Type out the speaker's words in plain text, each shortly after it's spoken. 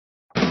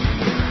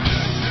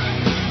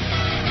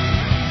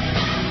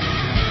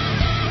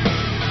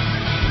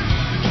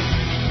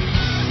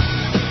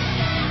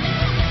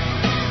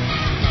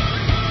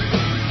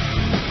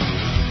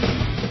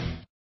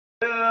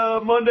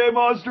Monday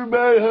Monster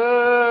Mayhem!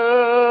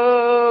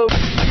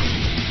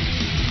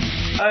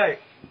 Hey,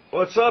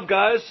 what's up,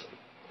 guys?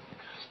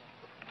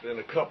 Been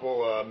a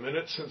couple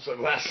minutes since I've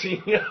last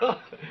seen you.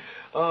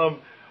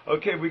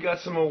 Okay, we got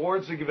some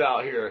awards to give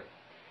out here.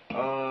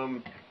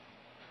 Alright,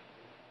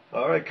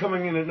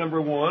 coming in at number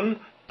 1.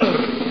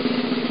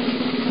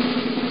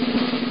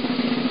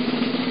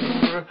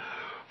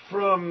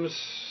 From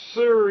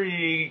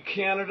Surrey,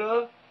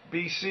 Canada,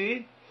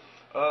 BC,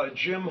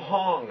 Jim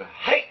Hong.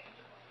 Hey!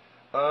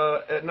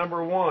 At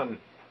number 1,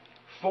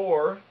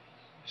 for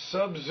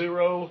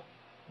SubZero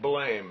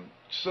Blame.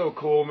 So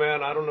cool,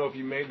 man. I don't know if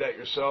you made that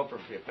yourself or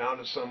if you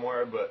found it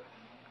somewhere, but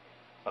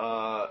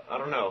I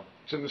don't know.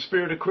 It's in the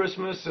spirit of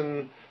Christmas,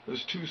 and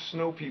there's 2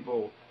 snow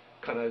people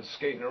kind of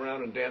skating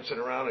around and dancing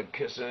around and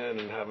kissing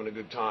and having a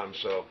good time,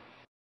 so.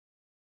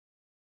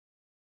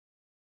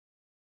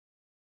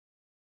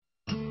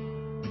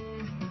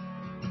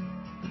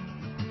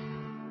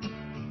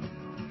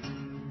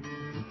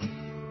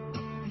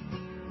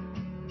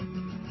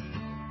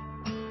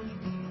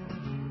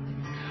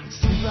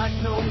 Seems like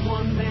no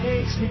one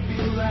makes me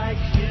feel like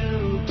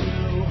you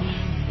do.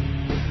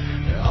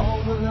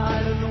 All the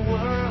light in the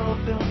world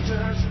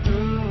filters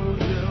through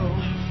you.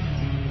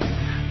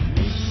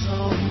 Need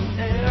some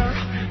air,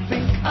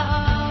 think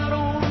I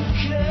don't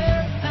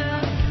care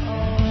at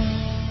all.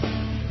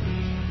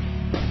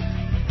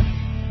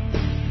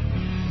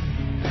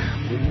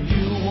 When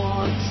you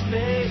want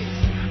space,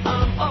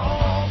 I'm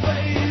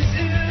always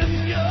in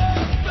your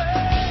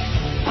face.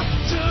 I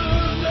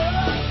turn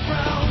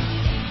around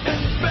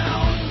and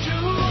found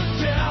you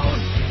down.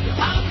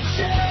 I'm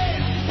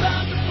ashamed,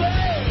 time to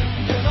play,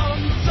 and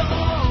I'm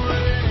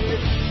sorry.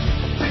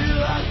 I feel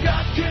like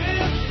I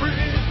can't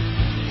breathe.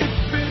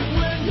 It's been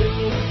when you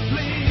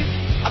leave.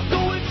 I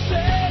go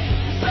insane,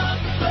 time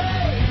to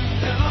play,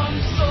 and I'm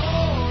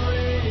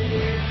sorry.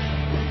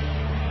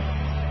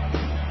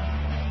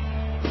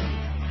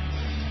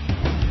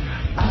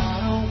 I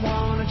don't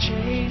wanna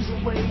change the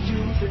way you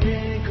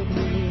think of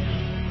me,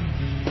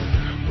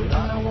 but I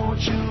don't want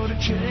you to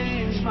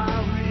change my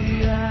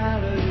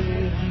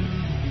reality.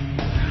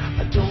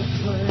 I don't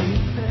play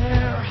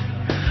fair.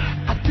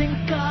 I think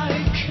I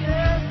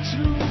care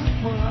too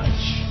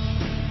much.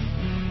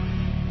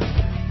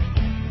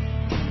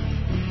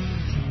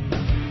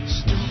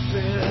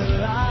 Stupid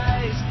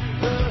lies,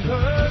 the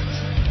hurt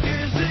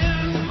is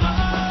in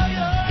my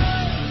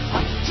eyes.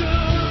 I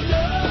turned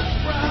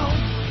around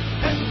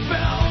and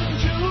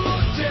found you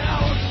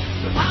down.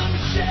 I'm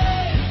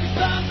ashamed, it's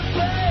time to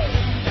play,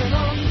 and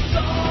I'm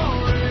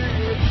sorry.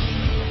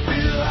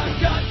 Feel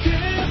like I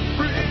can't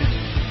breathe.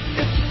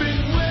 It's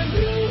been when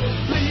you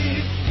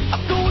leave. I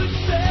go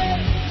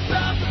insane, it's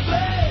time to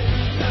play,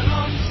 and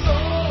I'm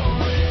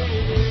sorry.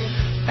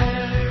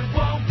 And it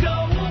won't go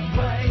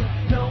away,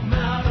 no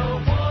matter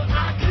what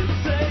I can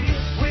say.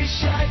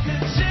 Wish I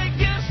could take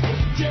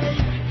yesterday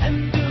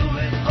and do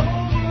it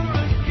over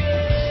again.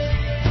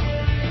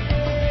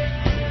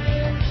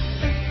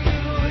 Do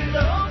it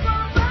over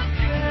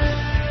again.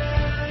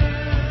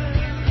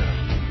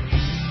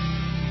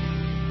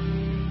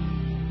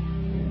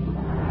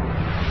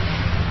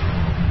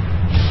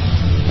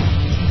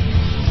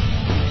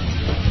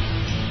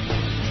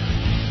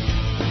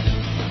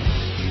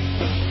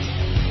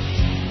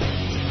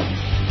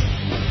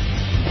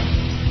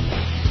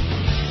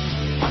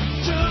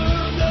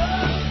 Turned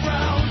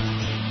around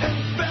and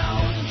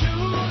found you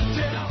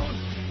down.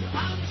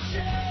 I'm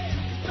ashamed,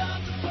 it's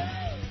time to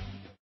play.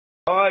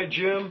 Alright,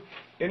 Jim.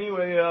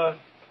 Anyway,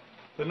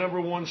 the number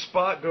 1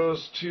 spot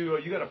goes to,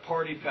 you got a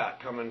party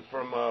pack coming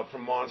from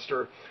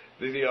Monster.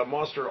 The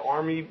Monster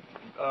Army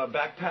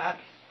backpack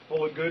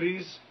full of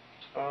goodies.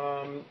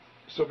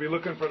 So be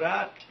looking for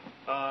that.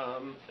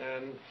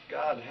 And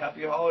God,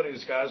 happy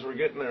holidays, guys. We're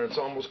getting there. It's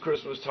almost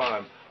Christmas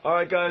time.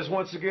 Alright, guys,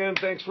 once again,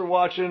 thanks for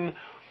watching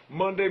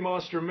Monday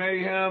Monster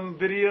Mayhem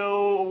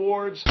Video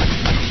Awards.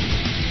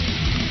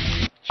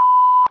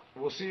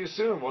 We'll see you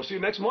soon. We'll see you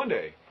next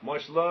Monday.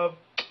 Much love.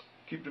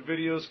 Keep the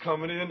videos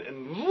coming in,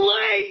 and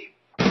late!